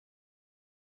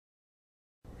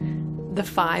The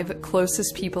 5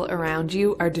 closest people around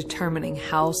you are determining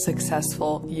how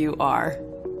successful you are.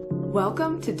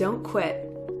 Welcome to Don't Quit,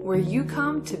 where you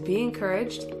come to be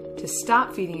encouraged, to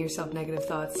stop feeding yourself negative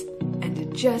thoughts, and to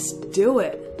just do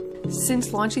it.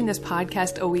 Since launching this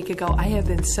podcast a week ago, I have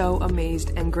been so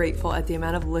amazed and grateful at the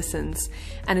amount of listens,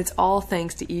 and it's all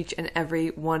thanks to each and every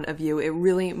one of you. It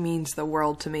really means the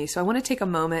world to me. So I want to take a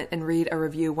moment and read a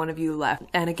review one of you left.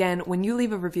 And again, when you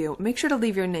leave a review, make sure to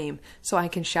leave your name so I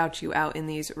can shout you out in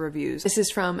these reviews. This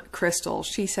is from Crystal.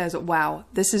 She says, "Wow,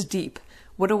 this is deep.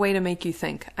 What a way to make you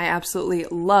think. I absolutely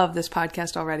love this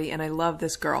podcast already, and I love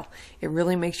this girl. It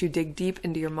really makes you dig deep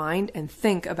into your mind and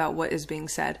think about what is being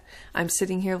said. I'm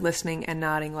sitting here listening and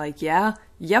nodding like, yeah,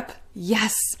 yep,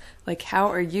 yes. Like, how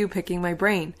are you picking my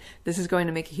brain? This is going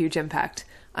to make a huge impact.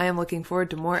 I am looking forward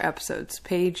to more episodes.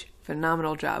 Paige,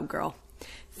 phenomenal job, girl."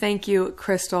 Thank you,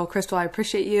 Crystal. Crystal, I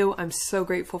appreciate you. I'm so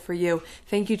grateful for you.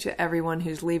 Thank you to everyone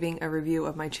who's leaving a review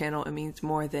of my channel. It means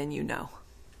more than you know.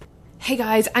 Hey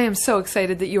guys, I am so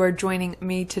excited that you are joining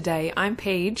me today. I'm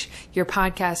Paige, your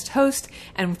podcast host,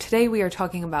 and today we are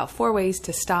talking about 4 ways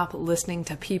to stop listening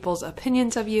to people's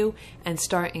opinions of you and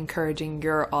start encouraging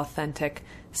your authentic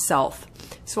self.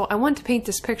 So I want to paint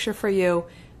this picture for you.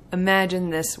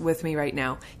 Imagine this with me right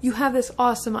now. You have this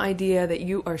awesome idea that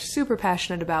you are super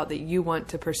passionate about that you want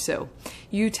to pursue.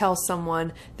 You tell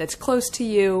someone that's close to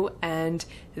you and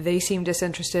they seem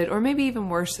disinterested, or maybe even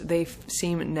worse, they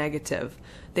seem negative.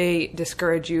 They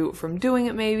discourage you from doing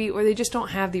it maybe, or they just don't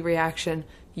have the reaction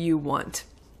you want.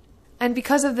 And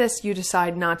because of this, you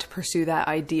decide not to pursue that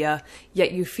idea,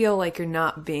 yet you feel like you're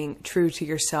not being true to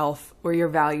yourself or your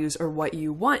values or what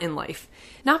you want in life.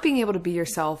 Not being able to be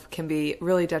yourself can be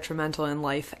really detrimental in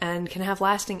life and can have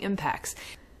lasting impacts.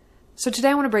 So today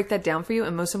I want to break that down for you,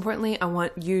 and most importantly, I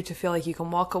want you to feel like you can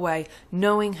walk away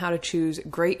knowing how to choose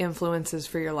great influences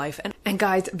for your life. And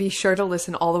guys, be sure to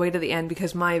listen all the way to the end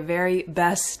because my very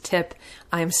best tip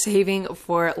I'm saving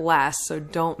for last, so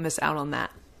don't miss out on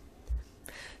that.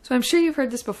 So I'm sure you've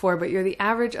heard this before, but you're the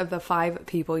average of the 5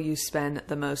 people you spend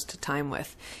the most time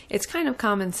with. It's kind of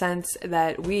common sense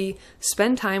that we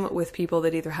spend time with people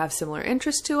that either have similar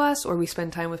interests to us, or we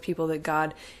spend time with people that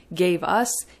God gave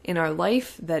us in our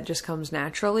life that just comes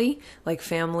naturally, like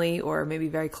family or maybe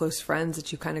very close friends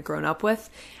that you've kind of grown up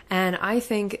with. And I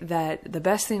think that the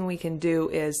best thing we can do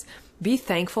is be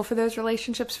thankful for those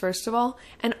relationships, first of all,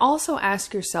 and also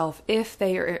ask yourself if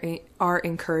they are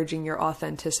encouraging your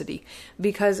authenticity.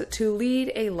 Because to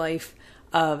lead a life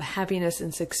of happiness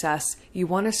and success, you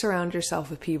want to surround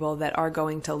yourself with people that are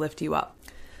going to lift you up.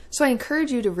 So I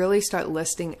encourage you to really start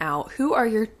listing out who are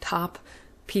your top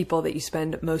people that you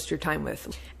spend most of your time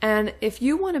with. And if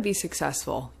you want to be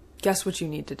successful, guess what you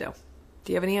need to do?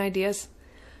 Do you have any ideas?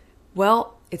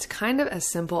 Well, it's kind of as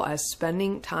simple as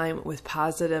spending time with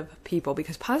positive people,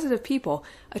 because positive people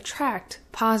attract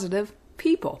positive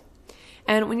people.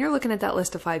 And when you're looking at that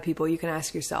list of 5 people, you can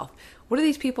ask yourself, what do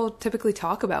these people typically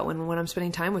talk about when I'm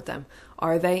spending time with them?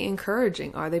 Are they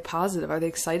encouraging? Are they positive? Are they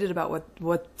excited about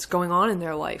what's going on in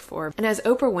their life? And as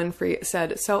Oprah Winfrey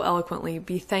said so eloquently,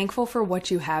 be thankful for what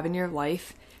you have in your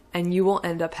life and you will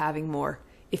end up having more.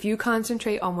 If you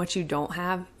concentrate on what you don't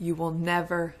have, you will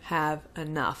never have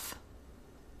enough.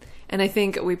 And I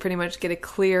think we pretty much get a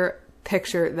clear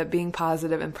picture that being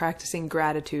positive and practicing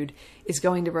gratitude is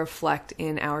going to reflect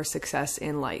in our success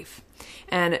in life.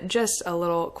 And just a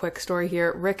little quick story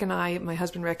here. Rick and I, my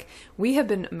husband Rick, we have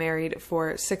been married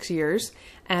for 6 years,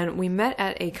 and we met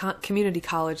at a community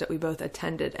college that we both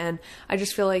attended. And I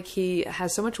just feel like he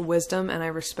has so much wisdom, and I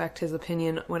respect his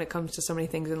opinion when it comes to so many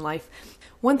things in life.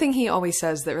 One thing he always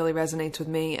says that really resonates with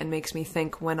me and makes me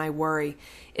think when I worry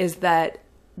is that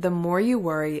the more you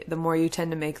worry, the more you tend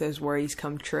to make those worries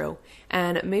come true.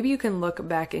 And maybe you can look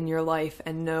back in your life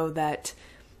and know that,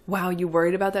 wow, you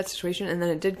worried about that situation and then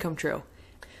it did come true.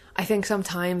 I think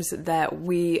sometimes that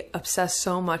we obsess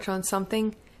so much on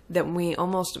something that we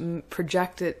almost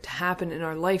project it to happen in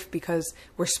our life because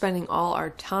we're spending all our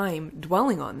time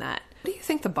dwelling on that. What do you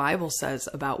think the Bible says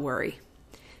about worry?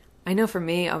 I know for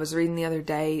me, I was reading the other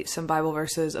day some Bible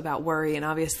verses about worry, and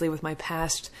obviously with my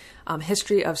past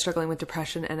history of struggling with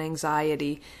depression and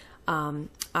anxiety,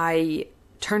 I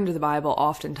turn to the Bible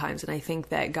oftentimes, and I think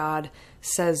that God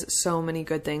says so many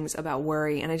good things about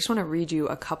worry. And I just want to read you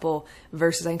a couple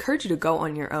verses. I encourage you to go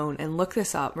on your own and look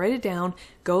this up, write it down,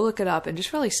 go look it up, and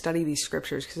just really study these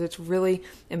scriptures, because it's really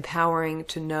empowering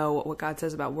to know what God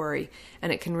says about worry,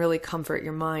 and it can really comfort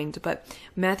your mind. But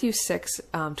Matthew 6,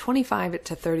 25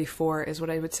 to 34 is what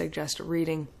I would suggest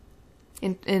reading.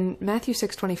 In Matthew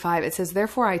 6:25, it says,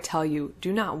 "Therefore I tell you,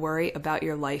 do not worry about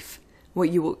your life, what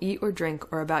you will eat or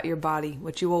drink, or about your body,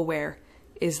 what you will wear.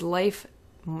 is life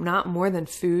not more than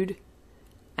food,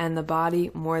 and the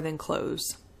body more than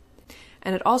clothes?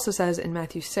 And it also says in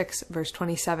Matthew 6, verse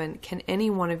 27, can any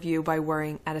one of you by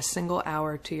worrying add a single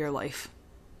hour to your life?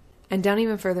 And down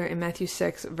even further in Matthew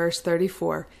 6, verse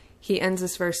 34, he ends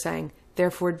this verse saying,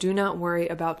 therefore do not worry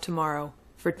about tomorrow,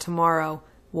 for tomorrow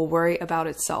will worry about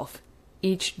itself.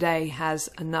 Each day has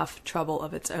enough trouble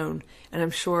of its own. And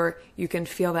I'm sure you can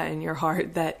feel that in your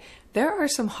heart, that there are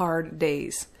some hard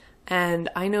days. And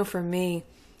I know for me,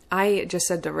 I just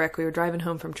said to Rick, we were driving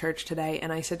home from church today,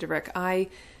 and I said to Rick, I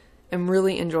am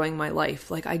really enjoying my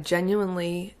life. Like, I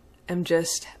genuinely am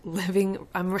just living,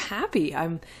 I'm happy.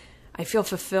 I feel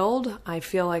fulfilled. I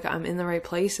feel like I'm in the right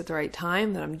place at the right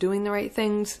time, that I'm doing the right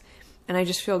things, and I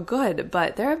just feel good.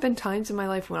 But there have been times in my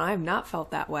life when I have not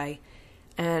felt that way,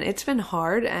 and it's been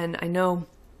hard. And I know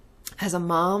as a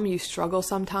mom, you struggle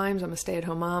sometimes. I'm a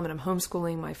stay-at-home mom, and I'm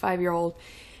homeschooling my 5-year-old,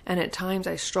 and at times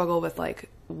I struggle with like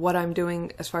what I'm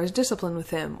doing as far as discipline with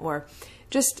him, or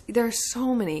just, there are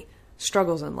so many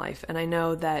struggles in life. And I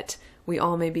know that we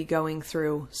all may be going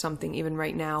through something even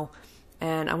right now.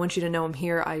 And I want you to know I'm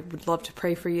here. I would love to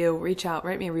pray for you. Reach out,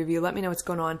 write me a review. Let me know what's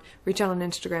going on. Reach out on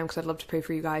Instagram because I'd love to pray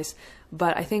for you guys.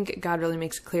 But I think God really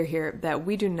makes it clear here that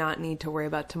we do not need to worry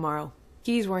about tomorrow.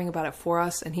 He's worrying about it for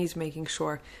us, and He's making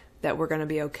sure that we're going to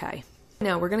be okay.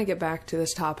 Now, we're going to get back to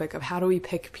this topic of how do we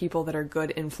pick people that are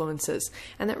good influences.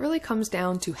 And that really comes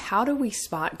down to how do we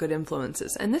spot good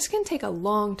influences. And this can take a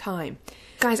long time.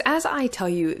 Guys, as I tell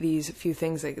you these few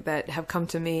things that have come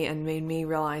to me and made me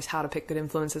realize how to pick good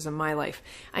influences in my life,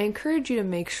 I encourage you to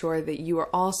make sure that you are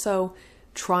also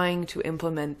trying to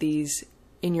implement these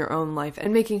in your own life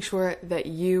and making sure that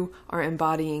you are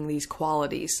embodying these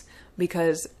qualities,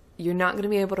 because you're not going to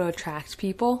be able to attract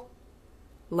people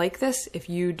like this if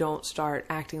you don't start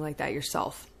acting like that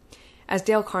yourself. As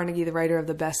Dale Carnegie, the writer of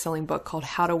the best-selling book called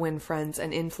How to Win Friends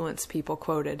and Influence People,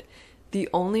 quoted, "The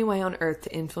only way on earth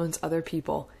to influence other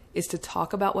people is to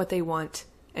talk about what they want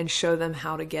and show them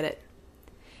how to get it."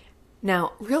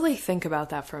 Now, really think about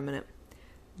that for a minute.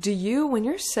 Do you, when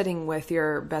you're sitting with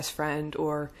your best friend,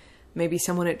 or maybe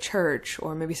someone at church,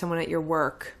 or maybe someone at your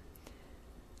work,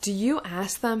 do you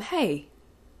ask them, hey,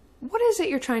 what is it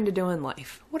you're trying to do in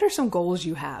life? What are some goals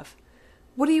you have?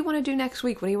 What do you want to do next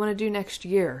week? What do you want to do next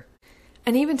year?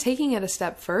 And even taking it a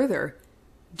step further,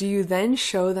 do you then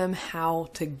show them how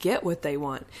to get what they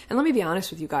want? And let me be honest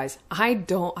with you guys, I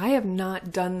have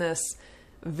not done this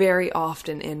very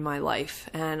often in my life.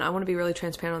 And I want to be really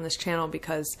transparent on this channel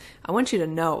because I want you to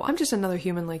know I'm just another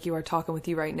human like you are, talking with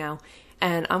you right now.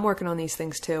 And I'm working on these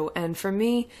things too. And for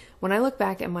me, when I look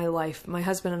back at my life, my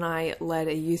husband and I led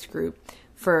a youth group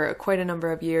for quite a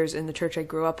number of years in the church I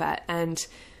grew up at. And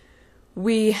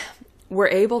we were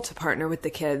able to partner with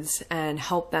the kids and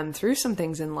help them through some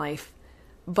things in life.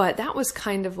 But that was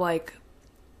kind of like,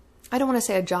 I don't want to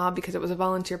say a job because it was a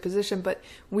volunteer position, but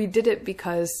we did it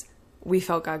because we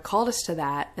felt God called us to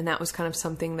that. And that was kind of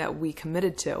something that we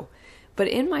committed to. But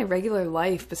in my regular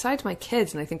life, besides my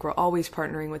kids, and I think we're always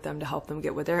partnering with them to help them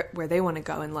get where they want to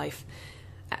go in life,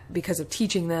 because of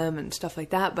teaching them and stuff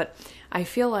like that. But I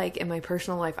feel like in my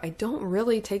personal life, I don't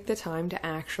really take the time to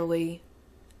actually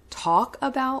talk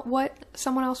about what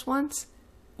someone else wants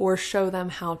or show them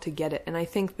how to get it. And I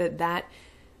think that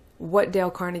what Dale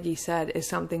Carnegie said is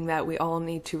something that we all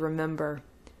need to remember,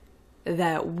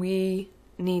 that we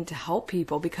need to help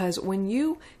people, because when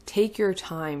you take your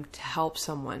time to help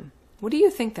someone, what do you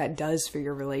think that does for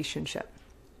your relationship?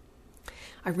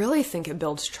 I really think it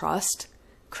builds trust,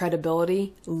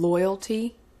 credibility,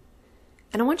 loyalty.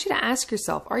 And I want you to ask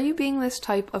yourself, are you being this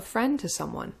type of friend to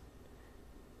someone?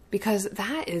 Because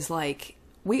that is like,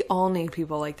 we all need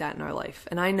people like that in our life.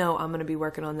 And I know I'm going to be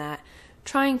working on that,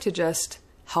 trying to just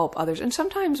help others. And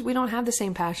sometimes we don't have the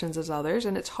same passions as others,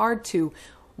 and it's hard to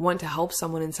want to help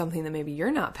someone in something that maybe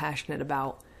you're not passionate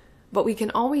about. But we can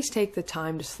always take the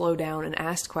time to slow down and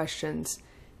ask questions,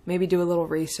 maybe do a little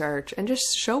research, and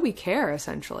just show we care,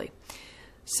 essentially.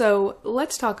 So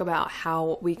let's talk about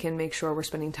how we can make sure we're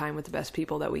spending time with the best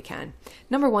people that we can.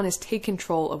 Number one is take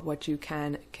control of what you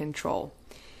can control.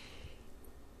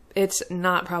 It's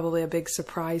not probably a big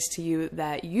surprise to you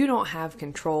that you don't have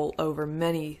control over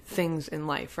many things in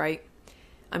life, right?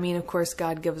 I mean, of course,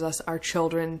 God gives us our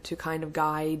children to kind of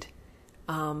guide,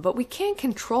 but we can't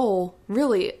control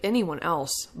really anyone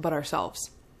else but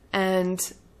ourselves. And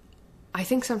I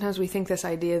think sometimes we think this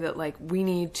idea that like we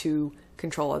need to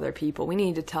control other people. We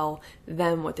need to tell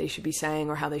them what they should be saying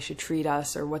or how they should treat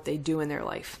us or what they do in their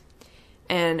life.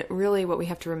 And really what we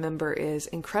have to remember is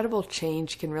incredible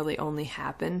change can really only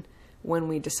happen when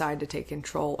we decide to take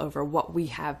control over what we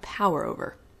have power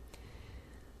over.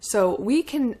 So we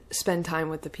can spend time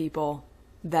with the people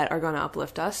that are going to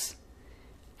uplift us,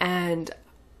 and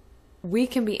we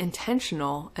can be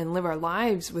intentional and live our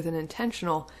lives with an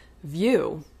intentional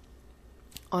view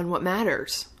on what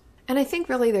matters. And I think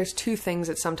really there's two things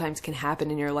that sometimes can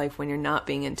happen in your life when you're not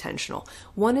being intentional.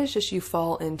 One is just you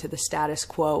fall into the status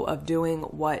quo of doing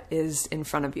what is in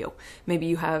front of you. Maybe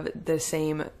you have the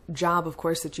same job, of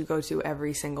course, that you go to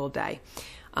every single day.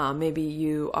 Maybe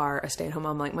you are a stay-at-home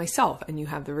mom like myself, and you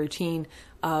have the routine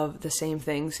of the same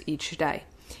things each day.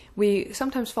 We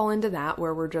sometimes fall into that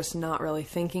where we're just not really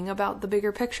thinking about the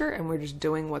bigger picture and we're just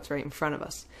doing what's right in front of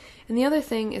us. And the other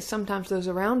thing is sometimes those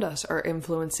around us are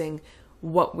influencing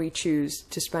what we choose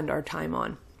to spend our time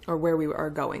on or where we are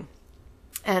going.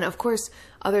 And of course,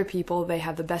 other people, they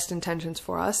have the best intentions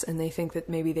for us and they think that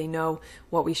maybe they know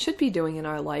what we should be doing in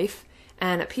our life.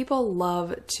 And people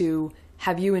love to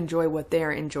have you enjoy what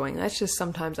they're enjoying. That's just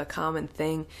sometimes a common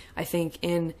thing, I think,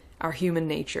 in our human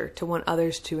nature, to want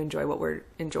others to enjoy what we're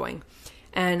enjoying.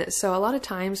 And so a lot of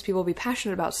times people will be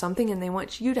passionate about something and they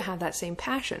want you to have that same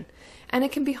passion. And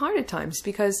it can be hard at times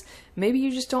because maybe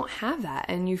you just don't have that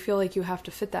and you feel like you have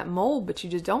to fit that mold, but you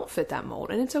just don't fit that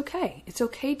mold. And it's okay. It's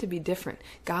okay to be different.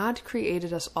 God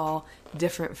created us all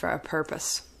different for a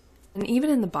purpose. And even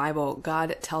in the Bible,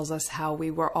 God tells us how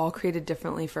we were all created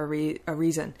differently for a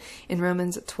reason. In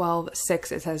Romans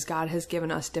 12:6, it says God has given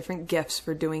us different gifts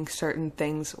for doing certain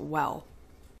things well.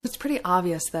 It's pretty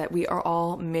obvious that we are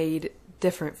all made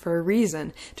different for a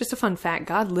reason. Just a fun fact,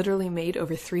 God literally made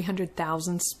over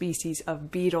 300,000 species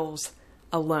of beetles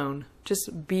alone.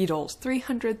 Just beetles,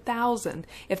 300,000.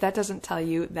 If that doesn't tell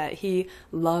you that He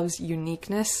loves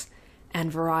uniqueness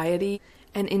and variety.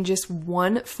 And in just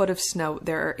 1 foot of snow,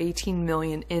 there are 18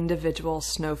 million individual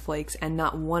snowflakes, and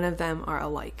not one of them are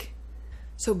alike.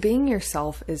 So being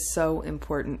yourself is so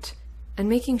important, and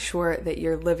making sure that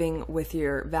you're living with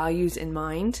your values in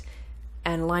mind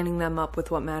and lining them up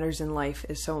with what matters in life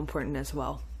is so important as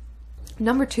well.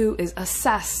 Number 2 is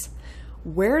assess.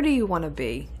 Where do you want to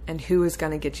be, and who is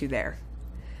going to get you there?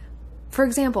 For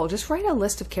example, just write a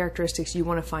list of characteristics you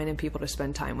want to find in people to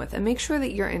spend time with, and make sure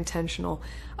that you're intentional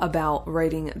about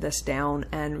writing this down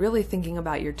and really thinking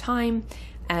about your time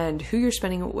and who you're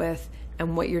spending it with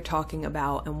and what you're talking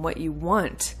about and what you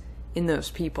want in those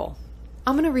people.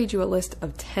 I'm going to read you a list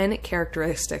of 10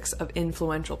 characteristics of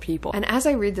influential people. And as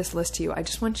I read this list to you, I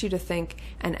just want you to think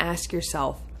and ask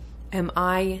yourself, am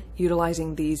I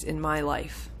utilizing these in my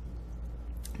life?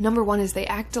 Number 1 is they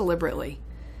act deliberately.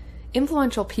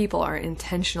 Influential people are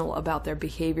intentional about their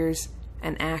behaviors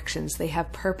and actions. They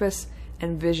have purpose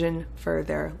and vision for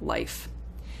their life.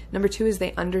 Number 2 is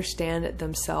they understand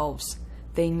themselves.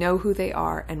 They know who they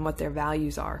are and what their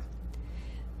values are.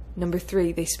 Number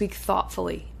 3, they speak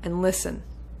thoughtfully and listen.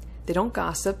 They don't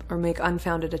gossip or make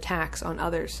unfounded attacks on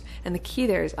others. And the key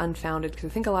there is unfounded, because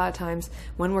I think a lot of times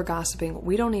when we're gossiping,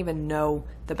 we don't even know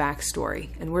the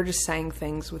backstory, and we're just saying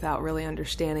things without really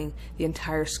understanding the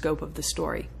entire scope of the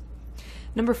story.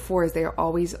 Number 4 is they are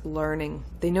always learning.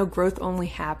 They know growth only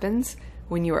happens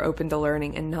when you are open to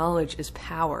learning, and knowledge is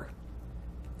power.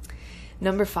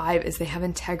 Number 5 is they have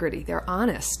integrity. They're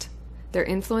honest. Their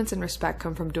influence and respect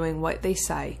come from doing what they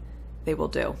say they will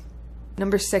do.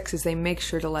 Number 6 is they make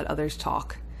sure to let others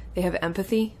talk. They have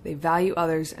empathy, they value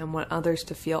others, and want others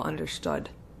to feel understood.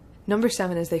 Number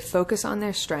 7 is they focus on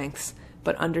their strengths,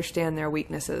 but understand their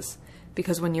weaknesses.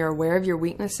 Because when you're aware of your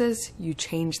weaknesses, you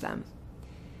change them.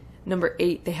 Number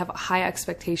 8, they have high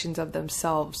expectations of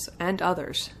themselves and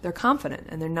others. They're confident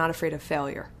and they're not afraid of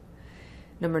failure.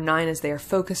 Number 9 is they are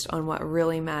focused on what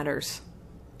really matters.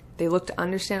 They look to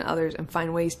understand others and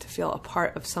find ways to feel a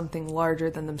part of something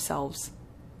larger than themselves.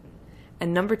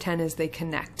 And number 10 is they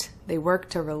connect. They work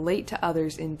to relate to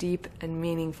others in deep and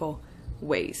meaningful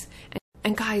ways.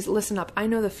 And guys, listen up. I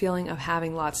know the feeling of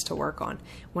having lots to work on.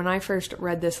 When I first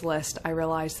read this list, I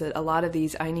realized that a lot of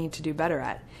these I need to do better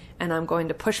at. And I'm going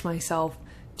to push myself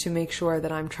to make sure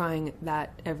that I'm trying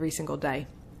that every single day.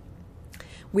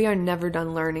 We are never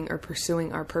done learning or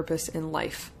pursuing our purpose in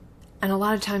life. And a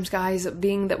lot of times, guys,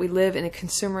 being that we live in a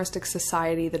consumeristic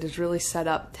society that is really set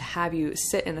up to have you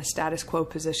sit in a status quo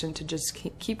position to just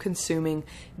keep consuming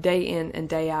day in and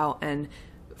day out and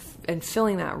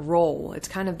filling that role. It's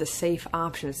kind of the safe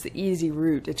option. It's the easy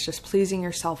route. It's just pleasing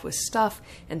yourself with stuff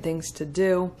and things to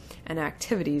do and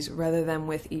activities rather than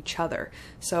with each other.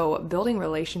 So building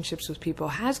relationships with people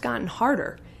has gotten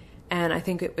harder. And I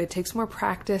think it takes more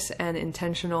practice and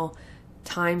intentional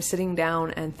time sitting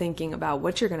down and thinking about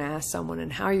what you're going to ask someone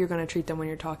and how you're going to treat them when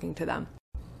you're talking to them.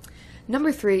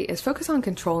 Number 3 is focus on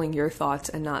controlling your thoughts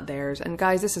and not theirs. And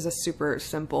guys, this is a super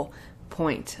simple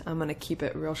point. I'm going to keep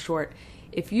it real short.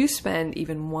 If you spend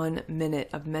even 1 minute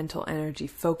of mental energy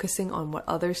focusing on what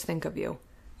others think of you,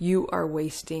 you are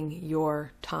wasting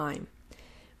your time.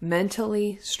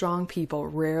 Mentally strong people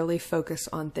rarely focus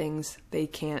on things they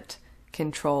can't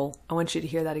control. I want you to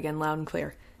hear that again loud and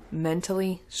clear.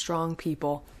 Mentally strong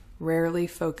people rarely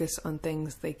focus on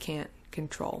things they can't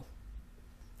control.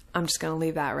 I'm just going to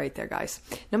leave that right there, guys.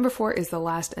 Number 4 is the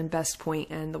last and best point,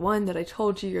 and the one that I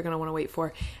told you you're going to want to wait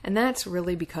for. And that's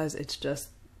really because it's just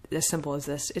as simple as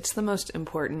this. It's the most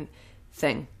important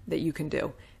thing that you can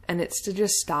do. And it's to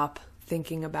just stop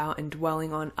thinking about and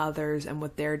dwelling on others and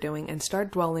what they're doing and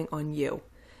start dwelling on you.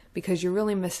 Because you're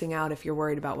really missing out if you're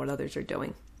worried about what others are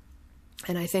doing.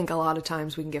 And I think a lot of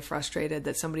times we can get frustrated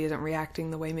that somebody isn't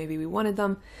reacting the way maybe we wanted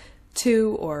them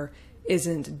to, or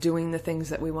isn't doing the things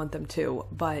that we want them to,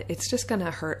 but it's just going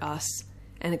to hurt us.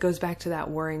 And it goes back to that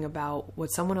worrying about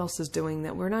what someone else is doing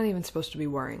that we're not even supposed to be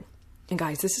worrying. And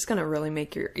guys, this is going to really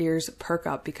make your ears perk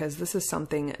up, because this is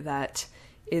something that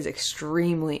is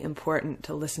extremely important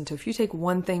to listen to. If you take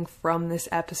one thing from this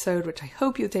episode, which I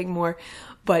hope you'll take more,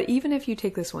 but even if you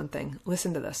take this one thing,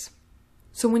 listen to this.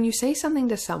 So when you say something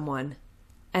to someone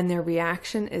and their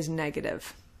reaction is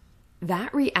negative,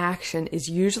 that reaction is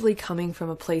usually coming from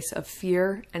a place of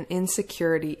fear and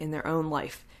insecurity in their own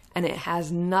life, and it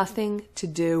has nothing to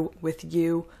do with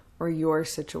you or your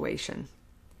situation.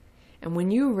 And when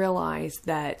you realize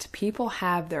that people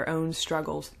have their own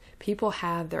struggles, people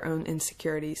have their own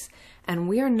insecurities, and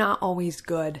we are not always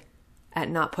good at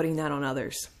not putting that on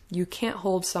others. You can't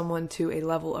hold someone to a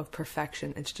level of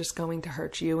perfection. It's just going to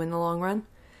hurt you in the long run.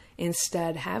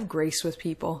 Instead, have grace with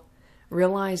people.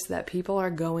 Realize that people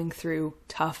are going through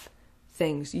tough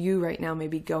things. You right now may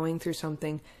be going through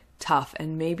something tough,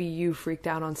 and maybe you freaked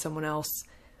out on someone else.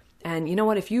 And you know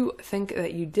what? If you think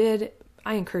that you did,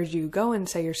 I encourage you, go and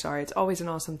say you're sorry. It's always an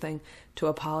awesome thing to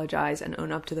apologize and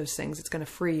own up to those things. It's going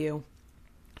to free you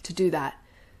to do that.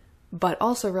 But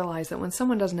also realize that when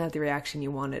someone doesn't have the reaction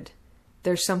you wanted,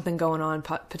 there's something going on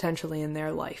potentially in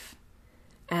their life.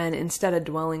 And instead of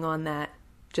dwelling on that,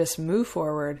 just move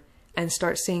forward and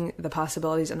start seeing the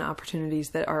possibilities and opportunities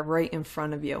that are right in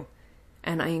front of you.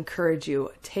 And I encourage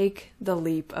you, take the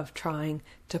leap of trying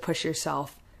to push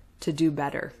yourself to do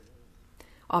better.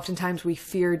 Oftentimes we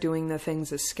fear doing the things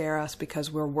that scare us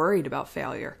because we're worried about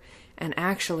failure. And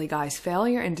actually, guys,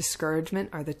 failure and discouragement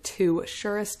are the 2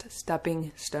 surest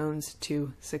stepping stones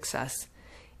to success.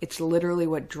 It's literally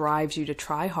what drives you to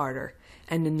try harder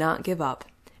and to not give up.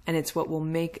 And it's what will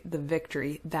make the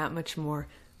victory that much more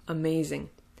amazing.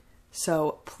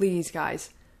 So please,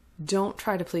 guys, don't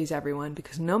try to please everyone,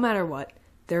 because no matter what,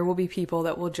 there will be people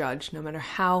that will judge, no matter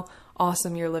how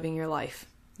awesome you're living your life.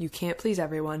 You can't please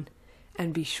everyone,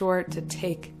 and be sure to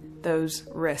take those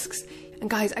risks. And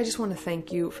guys, I just want to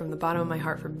thank you from the bottom of my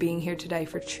heart for being here today,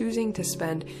 for choosing to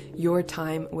spend your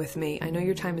time with me. I know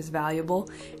your time is valuable,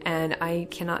 and I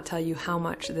cannot tell you how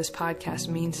much this podcast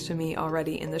means to me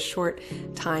already in the short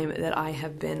time that I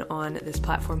have been on this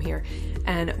platform here.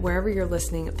 And wherever you're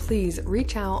listening, please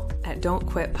reach out at Don't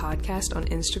Quit Podcast on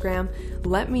Instagram.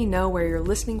 Let me know where you're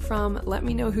listening from. Let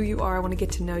me know who you are. I want to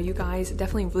get to know you guys.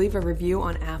 Definitely leave a review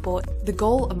on Apple. The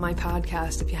goal of my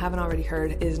podcast, if you haven't already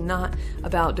heard, is not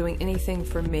about doing anything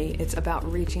for me. It's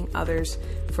about reaching others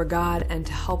for God and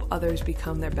to help others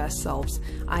become their best selves.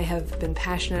 I have been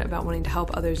passionate about wanting to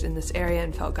help others in this area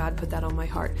and felt God put that on my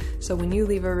heart. So when you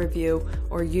leave a review,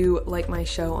 or you like my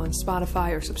show on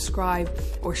Spotify, or subscribe,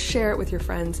 or share it with your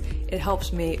friends, it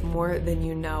helps me more than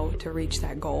you know to reach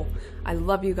that goal. I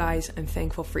love you guys. I'm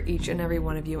thankful for each and every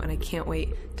one of you, and I can't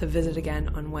wait to visit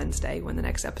again on Wednesday when the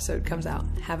next episode comes out.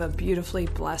 Have a beautifully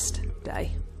blessed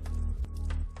day.